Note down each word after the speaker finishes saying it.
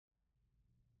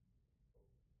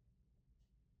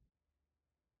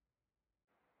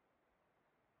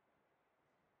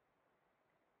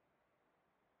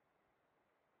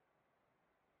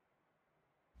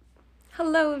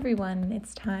Hello everyone,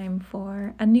 it's time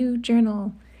for a new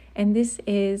journal, and this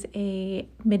is a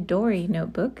Midori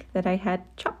notebook that I had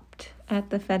chopped at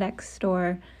the FedEx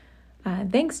store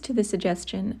thanks to the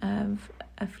suggestion of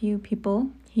a few people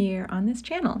here on this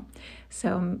channel.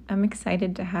 So I'm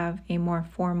excited to have a more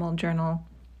formal journal.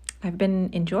 I've been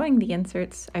enjoying the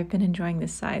inserts, I've been enjoying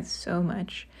this size so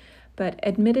much, but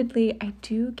admittedly I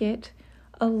do get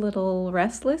a little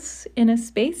restless in a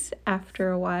space after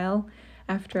a while,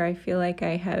 after I feel like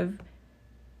I have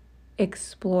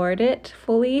explored it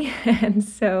fully. And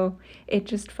so it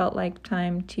just felt like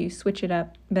time to switch it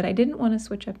up, but I didn't want to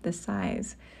switch up the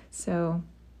size. So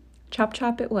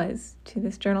chop it was to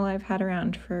this journal I've had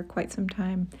around for quite some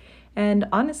time. And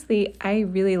honestly, I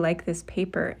really like this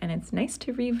paper and it's nice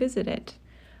to revisit it.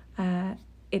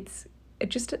 It's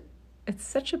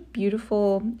such a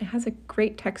beautiful, it has a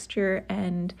great texture,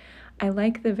 and I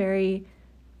like the very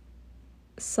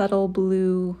subtle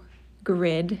blue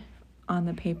grid on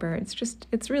the paper.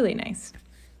 It's really nice.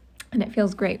 And it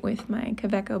feels great with my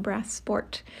Kaweco Brass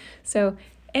Sport. So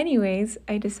anyways,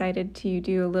 I decided to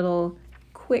do a little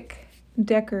quick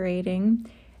decorating.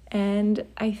 And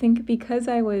I think because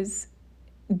I was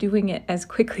doing it as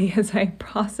quickly as I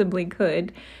possibly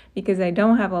could, because I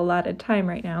don't have a lot of time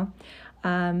right now,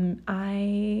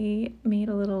 I made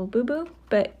a little boo-boo,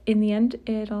 but in the end,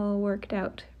 it all worked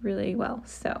out really well.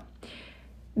 So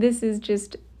this is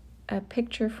just a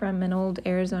picture from an old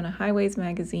Arizona Highways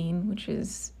magazine, which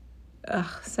is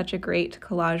such a great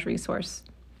collage resource.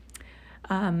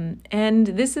 And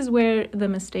this is where the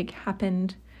mistake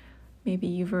happened. Maybe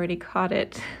you've already caught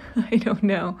it, I don't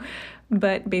know.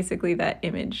 But basically that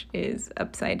image is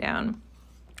upside down.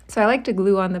 So I like to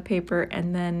glue on the paper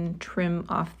and then trim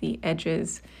off the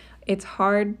edges. It's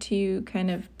hard to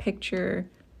kind of picture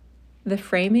the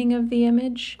framing of the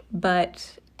image,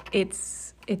 but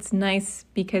it's nice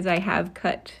because I have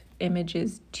cut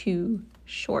images too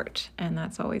short, and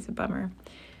that's always a bummer.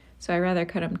 So I rather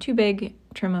cut them too big,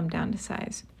 trim them down to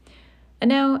size. And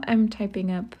now I'm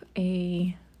typing up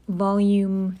a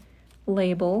volume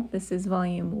label. This is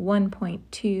volume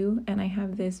 1.2, and I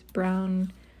have this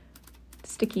brown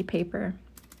sticky paper.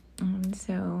 And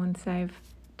so once I've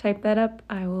typed that up,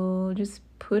 I will just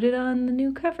put it on the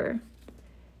new cover.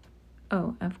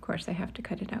 Oh, of course I have to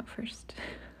cut it out first.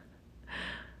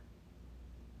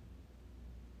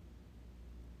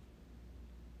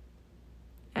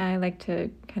 I like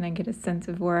to kind of get a sense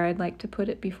of where I'd like to put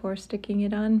it before sticking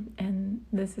it on, and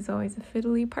this is always a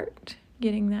fiddly part,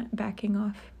 getting that backing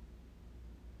off.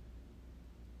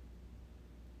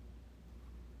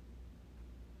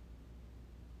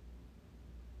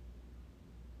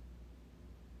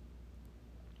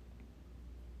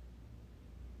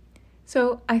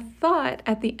 So I thought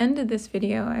at the end of this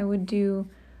video I would do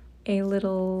a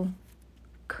little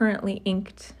currently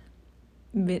inked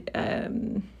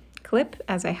clip,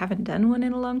 as I haven't done one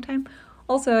in a long time.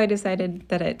 Also, I decided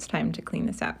that it's time to clean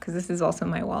this out because this is also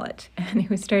my wallet and it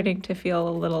was starting to feel a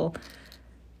little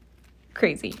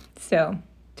crazy. So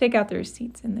take out the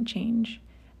receipts and the change.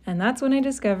 And that's when I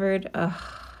discovered,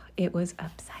 it was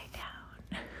upside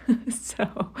down.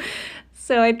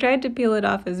 So I tried to peel it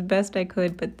off as best I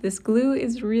could, but this glue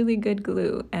is really good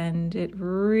glue and it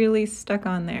really stuck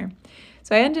on there.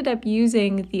 So I ended up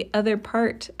using the other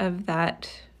part of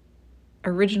that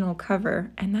original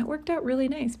cover, and that worked out really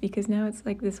nice because now it's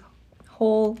like this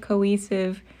whole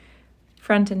cohesive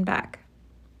front and back.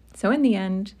 So in the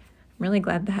end, I'm really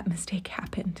glad that mistake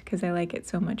happened because I like it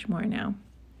so much more now.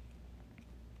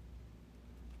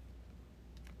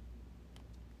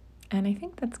 And I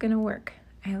think that's gonna work.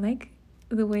 I like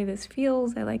the way this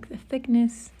feels, I like the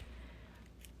thickness.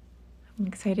 I'm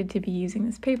excited to be using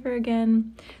this paper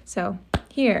again. So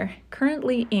here,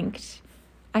 currently inked.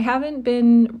 I haven't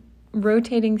been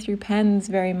rotating through pens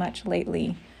very much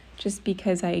lately, just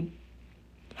because I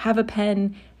have a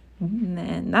pen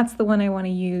and that's the one I want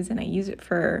to use, and I use it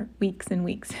for weeks and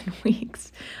weeks and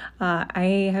weeks.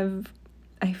 I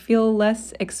feel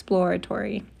less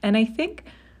exploratory, and I think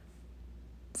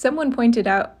someone pointed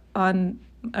out on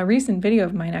a recent video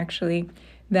of mine actually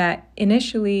that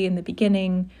initially in the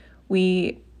beginning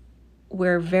we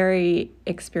were very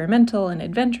experimental and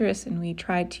adventurous, and we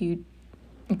tried to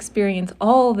experience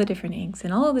all the different inks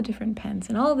and all the different pens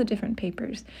and all the different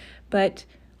papers. But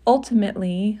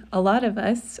ultimately, a lot of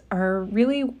us are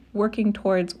really working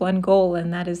towards one goal,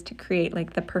 and that is to create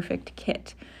like the perfect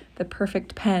kit, the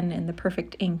perfect pen and the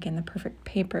perfect ink and the perfect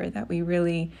paper that we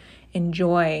really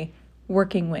enjoy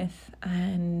working with.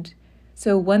 And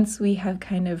so once we have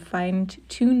kind of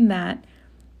fine-tuned that,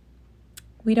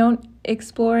 we don't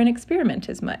explore and experiment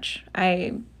as much.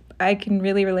 I can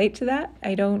really relate to that.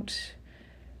 I don't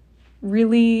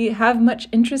really have much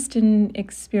interest in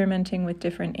experimenting with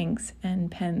different inks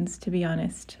and pens, to be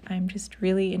honest. I'm just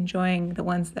really enjoying the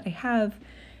ones that I have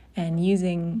and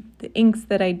using the inks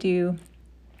that I do,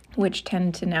 which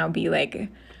tend to now be like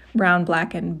brown,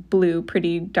 black, and blue,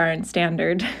 pretty darn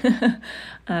standard.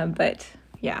 But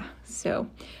yeah, so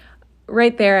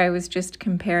right there I was just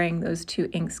comparing those two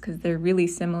inks because they're really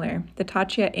similar. The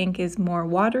Tatcha ink is more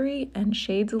watery and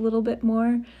shades a little bit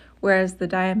more, whereas the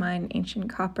Diamine Ancient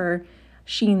Copper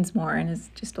sheens more and is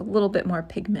just a little bit more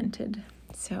pigmented.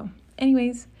 So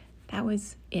anyways, that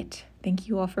was it. Thank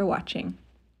you all for watching.